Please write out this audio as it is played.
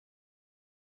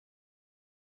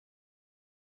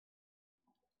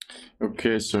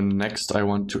Okay, so next I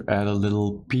want to add a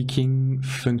little peaking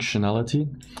functionality.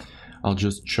 I'll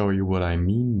just show you what I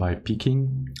mean by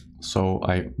peaking. So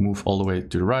I move all the way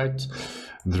to the right,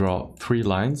 draw 3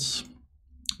 lines.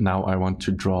 Now I want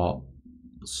to draw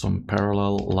some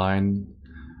parallel line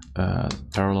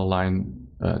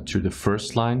to the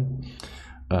first line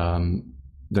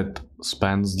that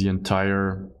spans the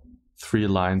entire 3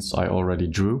 lines I already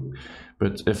drew.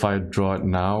 But if I draw it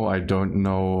now, I don't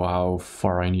know how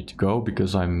far I need to go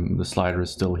because the slider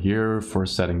is still here for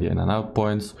setting the in and out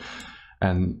points.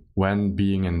 And when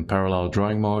being in parallel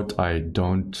drawing mode, I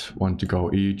don't want to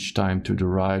go each time to the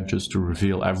right just to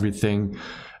reveal everything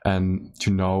and to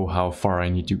know how far I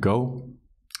need to go.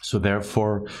 So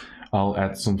therefore, I'll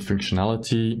add some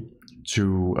functionality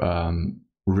to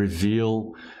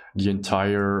reveal the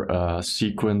entire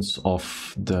sequence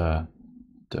of the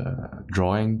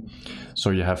drawing. So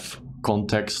you have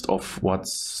context of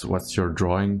what's your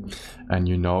drawing, and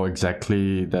you know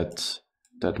exactly that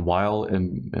while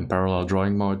in parallel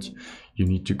drawing mode, you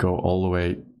need to go all the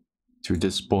way to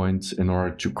this point in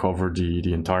order to cover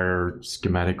the entire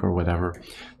schematic or whatever.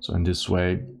 So in this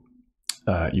way,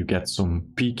 you get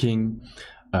some peaking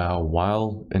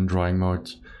while in drawing mode.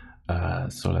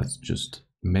 So let's just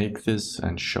make this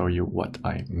and show you what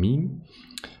I mean.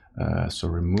 So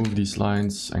remove these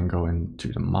lines and go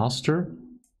into the master.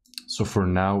 So for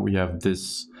now we have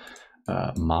this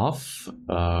math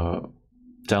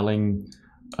telling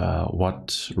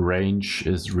what range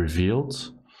is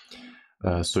revealed.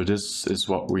 So this is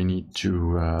what we need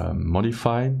to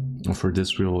modify. And for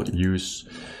this we'll use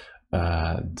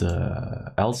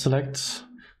the L select.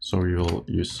 So we will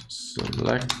use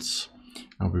select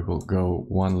and we will go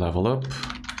 1 level up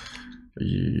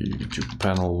to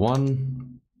panel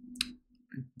 1.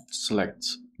 Select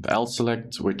the L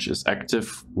select, which is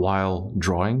active while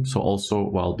drawing, so also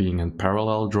while being in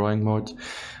parallel drawing mode,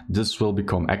 this will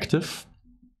become active.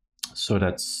 So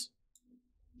that's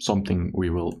something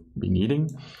we will be needing.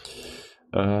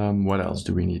 What else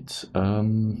do we need?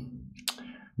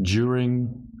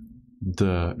 During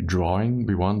the drawing,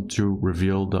 we want to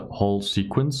reveal the whole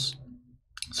sequence.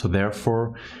 So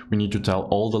therefore, we need to tell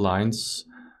all the lines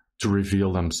to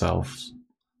reveal themselves.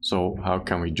 So how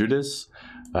can we do this?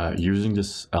 Using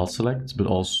this L select, but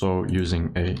also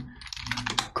using a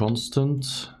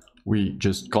constant. We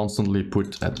just constantly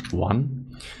put at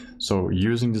 1. So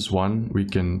using this 1, we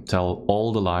can tell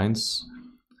all the lines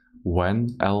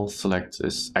when L select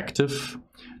is active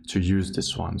to use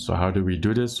this one. So how do we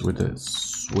do this? With a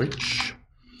switch.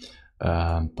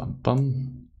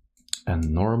 And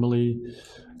normally,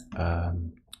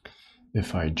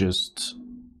 if I just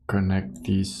connect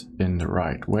these in the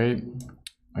right way,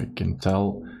 I can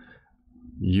tell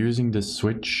using the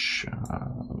switch.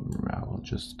 I will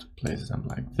just place them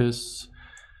like this.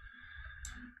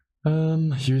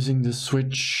 Using the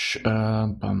switch,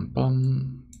 like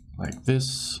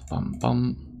this,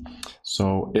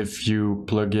 So if you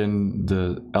plug in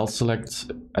the L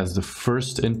select as the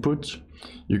first input,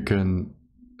 you can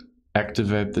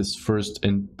activate this first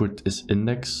input is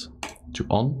index to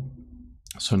on.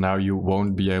 So now you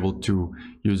won't be able to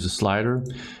use the slider,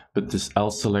 but this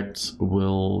L select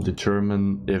will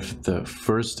determine if the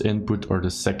first input or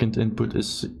the second input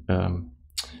is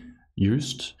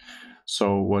used.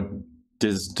 So what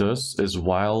this does is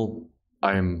while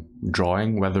I'm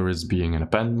drawing, whether it's being in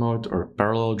append mode or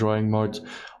parallel drawing mode,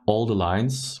 all the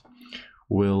lines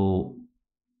will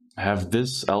have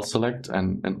this L select,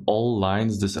 and all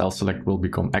lines this L select will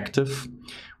become active,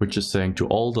 which is saying to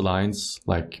all the lines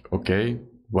like, okay,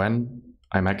 when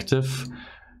I'm active,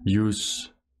 use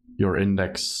your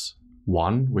index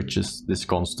 1, which is this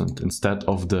constant, instead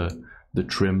of the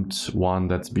trimmed one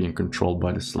that's being controlled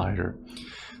by the slider.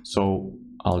 So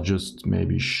I'll just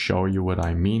maybe show you what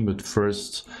I mean, but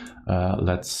first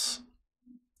let's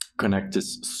connect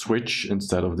this switch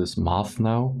instead of this math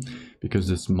now, because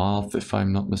this math, if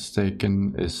I'm not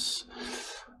mistaken, is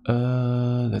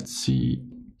let's see,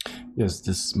 yes,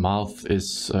 this math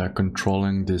is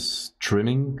controlling this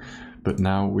trimming, but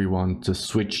now we want the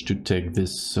switch to take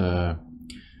this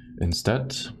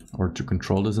instead, or to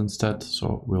control this instead,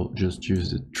 so we'll just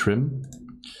use the trim.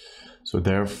 So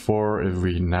therefore, if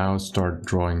we now start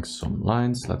drawing some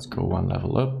lines, let's go 1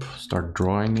 level up, start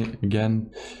drawing it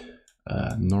again.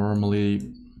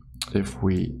 Normally, if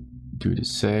we do the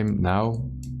same now,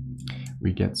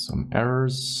 we get some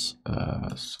errors,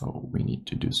 so we need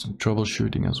to do some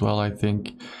troubleshooting as well, I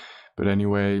think. But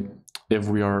anyway, if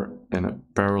we are in a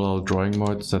parallel drawing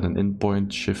mode, set an in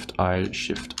point, Shift I,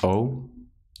 Shift O,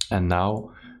 and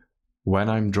now when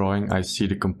I'm drawing, I see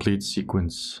the complete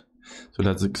sequence. So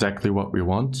that's exactly what we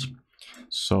want.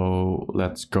 So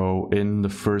let's go in the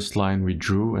first line we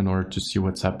drew in order to see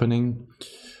what's happening.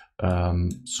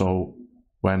 So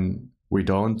when we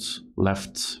don't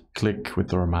left click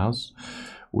with our mouse,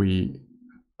 we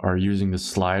are using the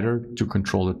slider to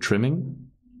control the trimming.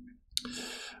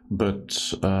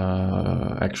 But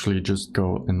actually just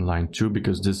go in line 2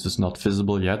 because this is not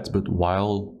visible yet, but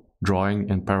while drawing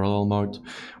in parallel mode,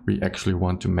 we actually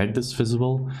want to make this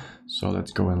visible. So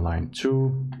let's go in line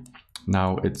 2.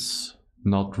 Now it's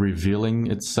not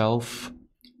revealing itself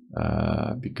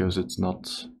because it's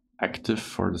not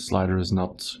active, or the slider is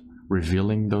not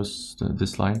revealing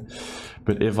this line.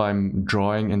 But if I'm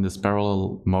drawing in this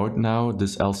parallel mode now,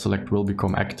 this L select will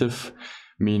become active,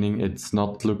 meaning it's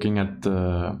not looking at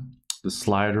the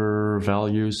slider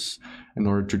values in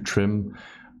order to trim,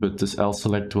 but this L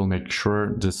select will make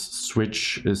sure this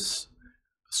switch is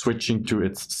switching to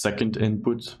its second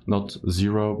input, not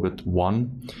 0 but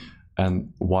 1.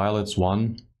 And while it's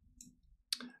 1,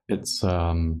 it's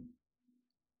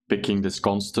picking this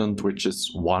constant, which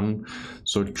is 1.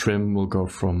 So trim will go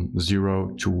from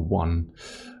 0 to 1.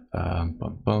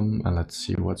 And let's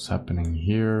see what's happening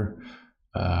here.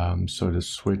 So the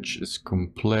switch is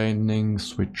complaining,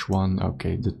 switch 1.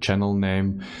 Okay, the channel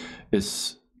name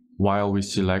is, while we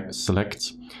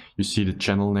select, you see the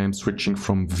channel name switching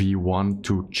from V1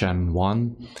 to Chan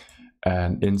 1.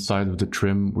 And inside of the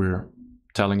trim, we're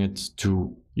telling it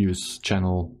to use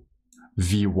channel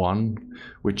V1,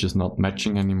 which is not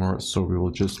matching anymore. So we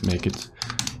will just make it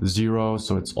 0,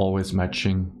 so it's always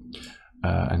matching.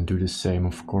 And do the same,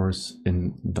 of course,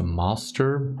 in the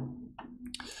master.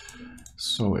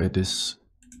 So it is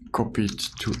copied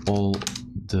to all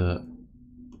the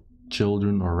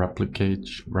children or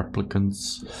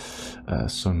replicants.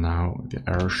 So now the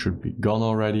error should be gone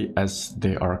already as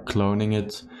they are cloning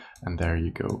it. And there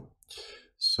you go.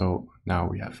 So now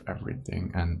we have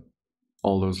everything, and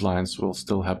all those lines will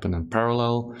still happen in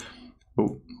parallel,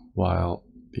 while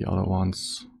the other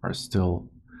ones are still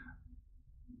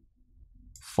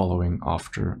following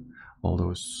after all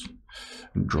those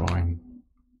drawing.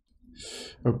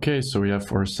 Okay, so we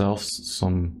have ourselves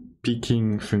some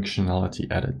peaking functionality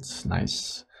added.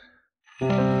 Nice.